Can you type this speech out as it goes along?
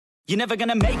You're never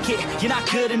gonna make it, you're not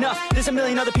good enough. There's a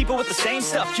million other people with the same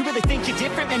stuff. You really think you're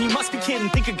different? Man, you must be kidding.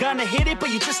 Think you're gonna hit it, but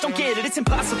you just don't get it. It's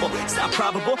impossible, it's not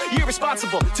probable, you're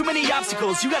irresponsible. Too many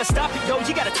obstacles, you gotta stop it, yo.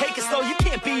 You gotta take it slow, you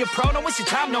can't be a pro. Don't waste your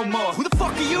time no more. Who the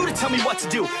fuck are you to tell me what to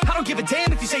do? I don't give a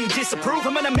damn if you say you disapprove.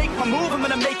 I'm gonna make my move, I'm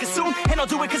gonna make it soon. And I'll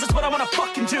do it cause it's what I wanna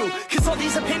fucking do. Cause all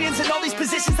these opinions and all these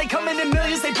positions, they come in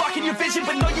millions, they blocking your vision.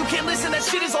 But no, you can't listen, that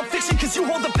shit is all fiction. Cause you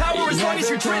hold the power as long as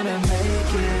you're driven.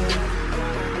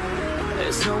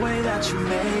 There's no way that you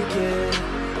make it.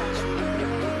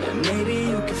 And maybe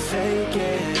you can fake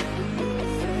it,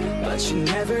 but you're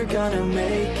never gonna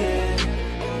make it.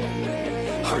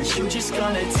 Aren't you just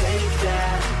gonna take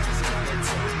that?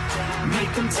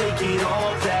 Make them take it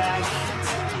all back.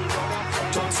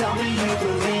 Don't tell me you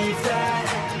believe that.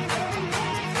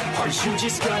 Aren't you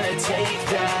just gonna take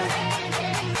that?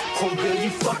 Or will you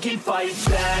fucking fight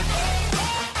back?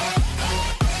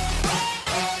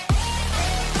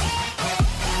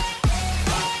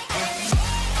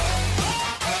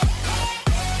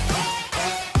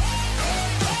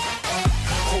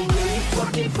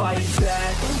 Fight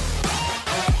back.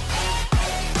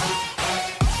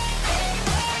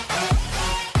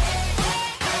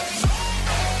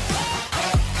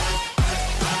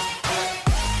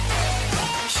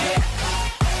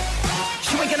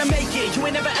 You ain't gonna make it, you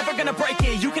ain't never ever gonna break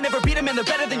it. You can never beat them and they're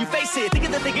better than you face it.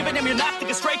 Thinking that they give a damn, you're not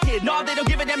thinking straight, kid. No, they don't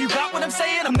give a damn, you got what I'm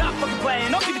saying? I'm not fucking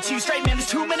playing, I'll give it to you straight, man. There's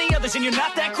too many others and you're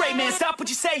not that great, man. Stop what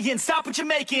you're saying, stop what you're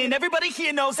making. Everybody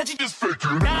here knows that you just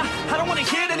faking. Nah, I don't wanna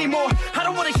hear it anymore, I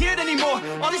don't wanna hear it anymore.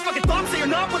 All these fucking thoughts, they are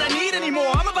not what I need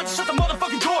anymore. I'm about to shut the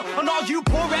motherfucking door on all you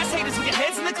poor ass haters with your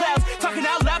heads in the clouds, talking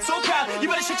out loud so proud. You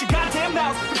better shut your goddamn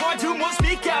mouth before I do more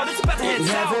speak out. It's about to head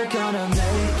south. You're never gonna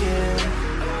make it.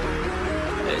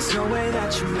 There's no way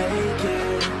that you make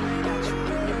it.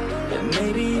 And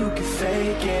maybe you can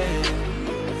fake it,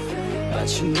 but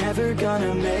you're never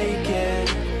gonna make it.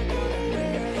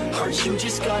 Aren't you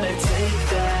just gonna take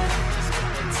that?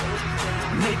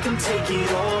 Make them take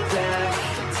it all back.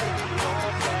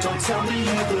 Don't tell me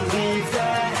you believe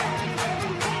that.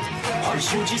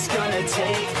 Aren't you just gonna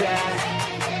take that?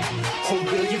 Or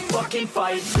will you fucking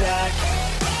fight back?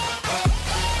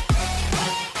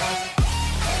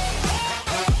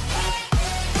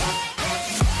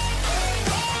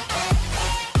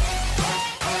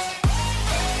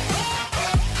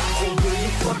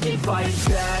 Fight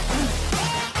back.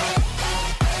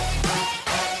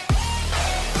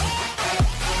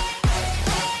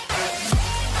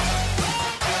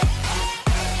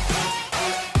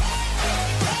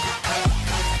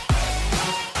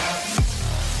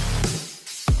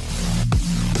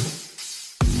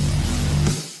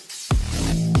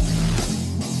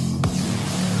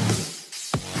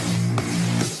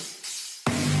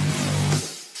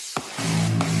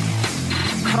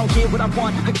 I don't get what I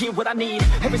want, I get what I need.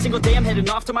 Every single day I'm heading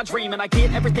off to my dream, and I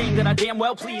get everything that I damn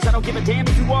well please. I don't give a damn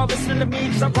if you all listening to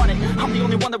me, cause I run it. I'm the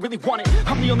only one that really want it,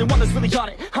 I'm the only one that's really on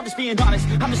it. I'm just being honest,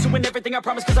 I'm just doing everything I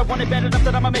promise, cause I want it bad enough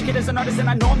that I'ma make it as an artist. And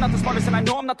I know I'm not the smartest, and I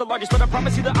know I'm not the largest, but I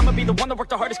promise you that I'ma be the one that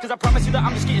worked the hardest. Cause I promise you that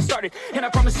I'm just getting started, and I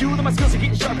promise you that my skills are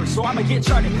getting sharper. So I'ma get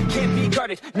charted, can't be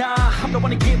guarded. Nah, I'm the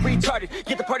one to get retarded.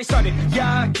 Get the party started,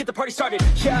 yeah, get the party started.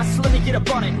 Yeah, so let me get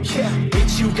up on it, yeah.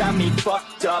 Bitch, you got me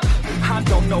fucked up, I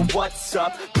don't know what's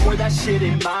up. Pour that shit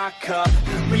in my cup,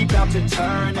 we bout to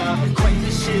turn up. Crank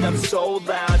this shit up so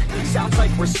loud, sounds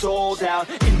like we're sold out.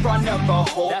 In front of a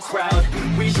whole crowd,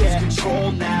 we lose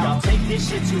control now. I'll take this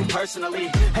shit too personally.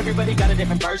 Everybody got a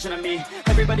different version of me.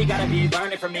 Everybody gotta be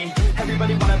learning from me.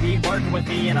 Everybody wanna be working with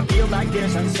me. And I feel like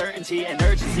there's uncertainty and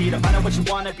urgency to find out what you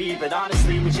wanna be. But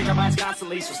honestly, we change our minds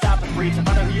constantly, so stop and breathe to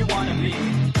find out who you wanna be.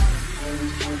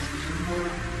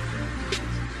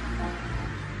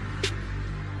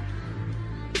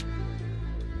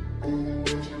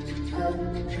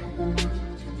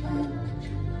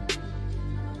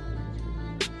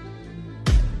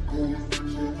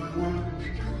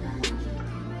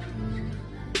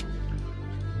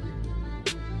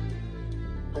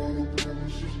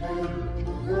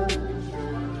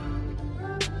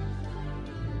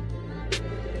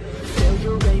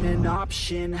 Failure ain't an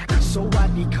option, so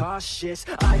I'd be cautious.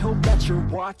 I hope that you're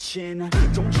watching.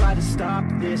 Don't try to stop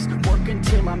this, work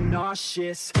until I'm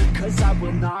nauseous. Cause I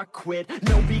will not quit,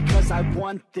 no, because I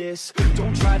want this.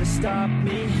 Don't try to stop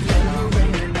me, failure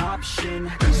ain't an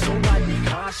option, so I'd be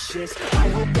cautious. I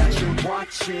hope that you're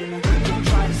watching. Don't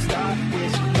try to stop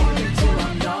this, work until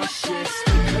I'm nauseous.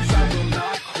 Cause I will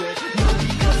not quit, no,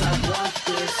 because I want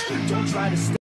this. Don't try to stop